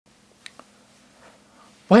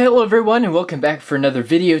Well, hello everyone and welcome back for another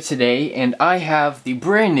video today, and I have the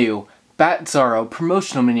brand new Batzarro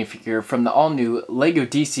promotional minifigure from the all-new LEGO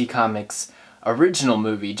DC Comics original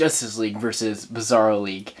movie, Justice League vs. Bizarro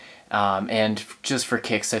League. And just for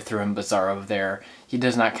kicks, I threw in Bizarro there. He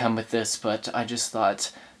does not come with this, but I just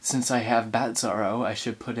thought, since I have Batzarro, I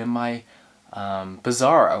should put in my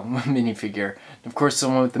Bizarro minifigure. Of course, the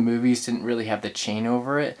one with the movies didn't really have the chain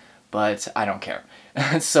over it, but I don't care.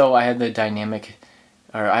 So I had the dynamic,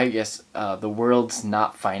 or I guess the world's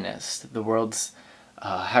not finest. The world's,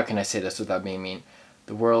 how can I say this without being mean?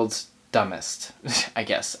 The world's dumbest, I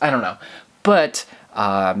guess. I don't know. But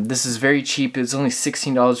this is very cheap. It's only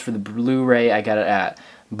 $16 for the Blu-ray. I got it at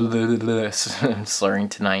I'm slurring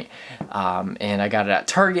tonight. And I got it at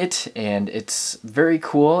Target, and it's very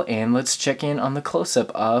cool. And let's check in on the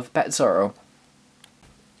close-up of Batzarro.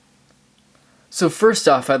 So first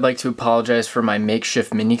off, I'd like to apologize for my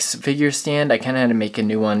makeshift minifigure stand. I kind of had to make a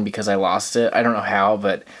new one because I lost it. I don't know how,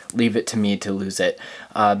 but leave it to me to lose it.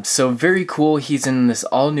 So very cool. He's in this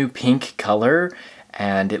all-new pink color,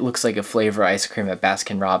 and it looks like a flavor ice cream at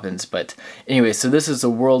Baskin-Robbins. But anyway, so this is the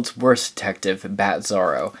world's worst detective,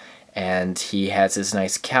 Batzarro. And he has his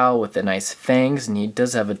nice cowl with the nice fangs, and he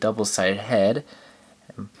does have a double-sided head.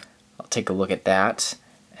 I'll take a look at that.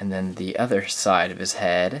 And then the other side of his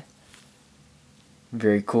head.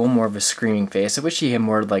 Very cool, more of a screaming face. I wish he had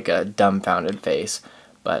more like a dumbfounded face,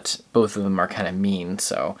 but both of them are kind of mean,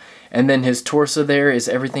 so. And then his torso there is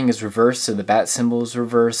everything is reversed, so the bat symbol is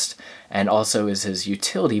reversed, and also is his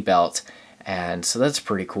utility belt, and so that's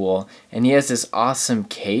pretty cool. And he has this awesome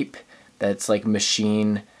cape that's like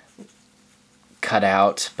machine cut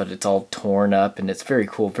out, but it's all torn up, and it's very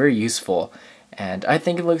cool, very useful, and I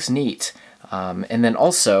think it looks neat. And then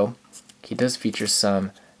also, he does feature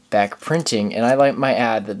some back printing, and I might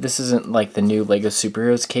add that this isn't like the new LEGO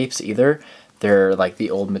Superheroes capes either. They're like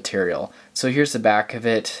the old material. So here's the back of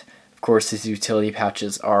it. Of course, his utility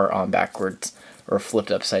pouches are on backwards or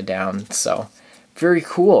flipped upside down, so very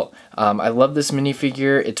cool. I love this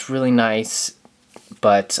minifigure. It's really nice,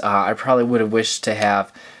 but I probably would have wished to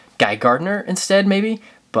have Guy Gardner instead, maybe.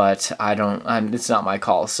 But I don't, it's not my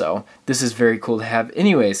call, so this is very cool to have.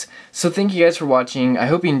 Anyways, so thank you guys for watching. I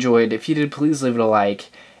hope you enjoyed. If you did, please leave it a like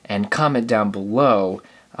and comment down below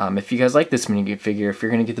if you guys like this minifigure, if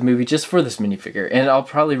you're going to get the movie just for this minifigure. And I'll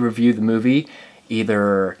probably review the movie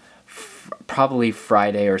either probably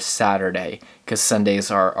Friday or Saturday, because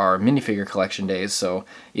Sundays are our minifigure collection days, so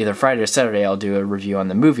either Friday or Saturday I'll do a review on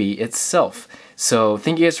the movie itself. So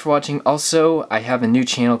thank you guys for watching. Also, I have a new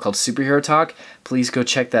channel called Superhero Talk. Please go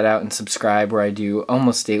check that out and subscribe, where I do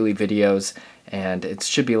almost daily videos, and it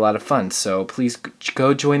should be a lot of fun. So please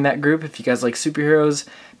go join that group if you guys like superheroes.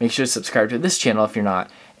 Make sure to subscribe to this channel if you're not,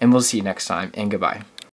 and we'll see you next time, and goodbye.